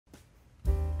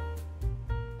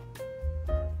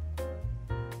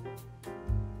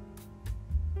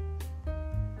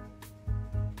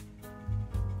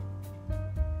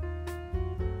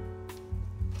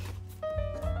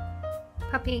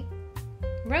Puppy.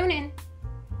 Ronan.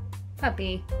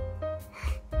 Puppy.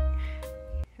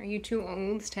 Are you too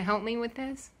old to help me with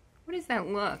this? What does that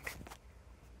look?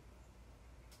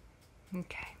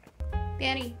 Okay.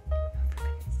 Betty. Oh, for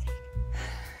goodness sake.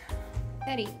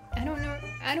 Betty, I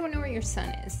don't know where your son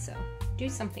is, so do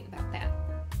something about that.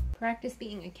 Practice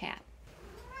being a cat.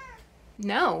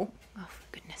 No? Oh, for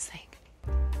goodness sake.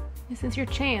 This is your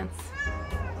chance.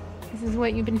 This is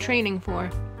what you've been training for.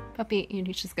 Puppy, you're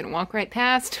just gonna walk right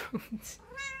past?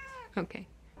 Okay.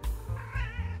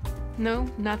 No?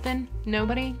 Nothing?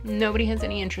 Nobody? Nobody has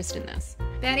any interest in this.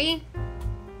 Betty?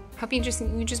 Puppy,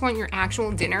 you just want your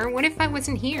actual dinner? What if I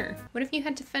wasn't here? What if you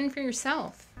had to fend for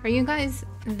yourself? Are you guys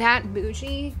that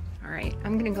bougie? All right,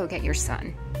 I'm gonna go get your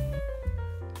son.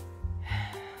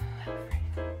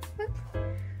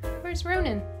 Where's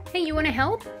Ronan? Hey, you wanna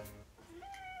help?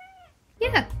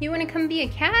 Yeah, you wanna come be a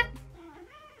cat?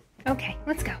 Okay,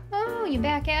 let's go. Oh, you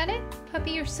back at it?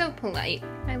 Puppy, you're so polite.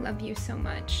 I love you so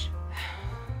much.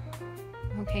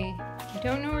 Okay, I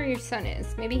don't know where your son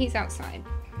is. Maybe he's outside.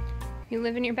 You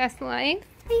living your best life?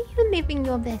 Are you living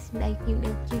your best life, you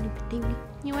little cutie patootie?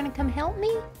 You want to come help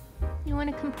me? You want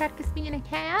to come practice being a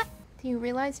cat? Do you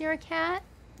realize you're a cat?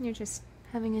 You're just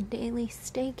having a daily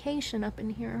staycation up in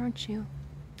here, aren't you?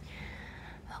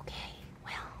 Okay,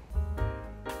 well.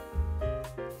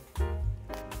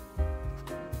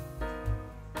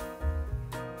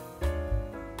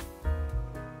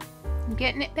 You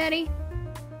getting it, Betty?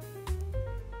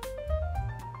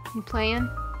 You playing?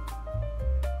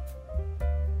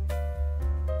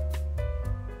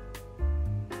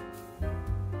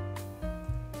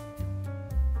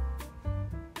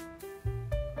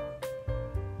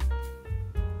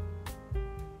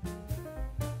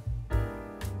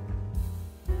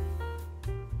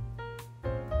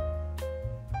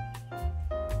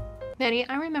 Betty,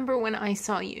 I remember when I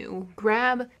saw you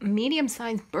grab a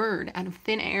medium-sized bird out of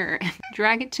thin air and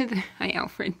drag it to the, hi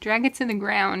Alfred, drag it to the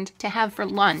ground to have for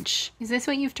lunch. Is this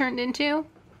what you've turned into?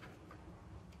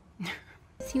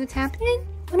 See what's happening?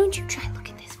 Why don't you try look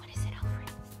at this? What is it,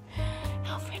 Alfred?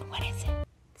 Alfred, what is it?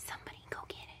 Somebody go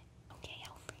get it. Okay,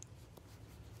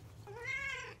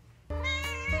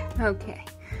 Alfred. Okay.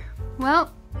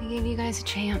 Well, I gave you guys a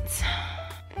chance.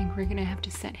 I think we're gonna have to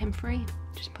set him free.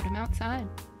 Just put him outside.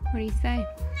 What do you say?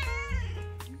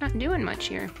 You're not doing much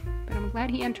here, but I'm glad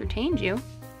he entertained you.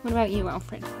 What about you,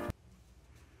 Alfred?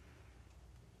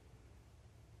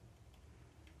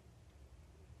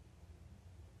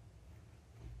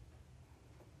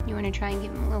 You want to try and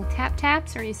give him a little tap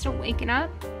taps? Or are you still waking up?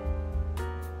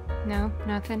 No,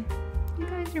 nothing. You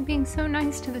guys are being so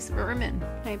nice to this vermin.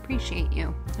 I appreciate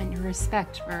you and your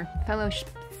respect for fellow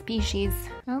species.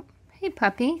 Oh, hey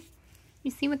puppy. You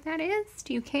see what that is?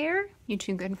 Do you care? You're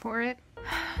too good for it.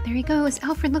 There he goes.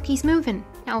 Alfred, look, he's moving.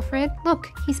 Alfred,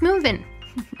 look, he's moving.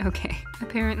 Okay,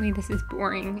 apparently this is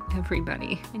boring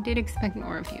everybody. I did expect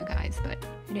more of you guys, but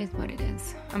it is what it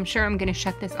is. I'm sure I'm gonna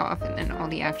shut this off and then all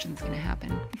the action's gonna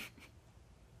happen.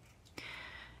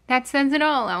 That says it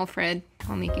all, Alfred.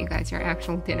 I'll make you guys your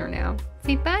actual dinner now.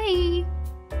 Say bye.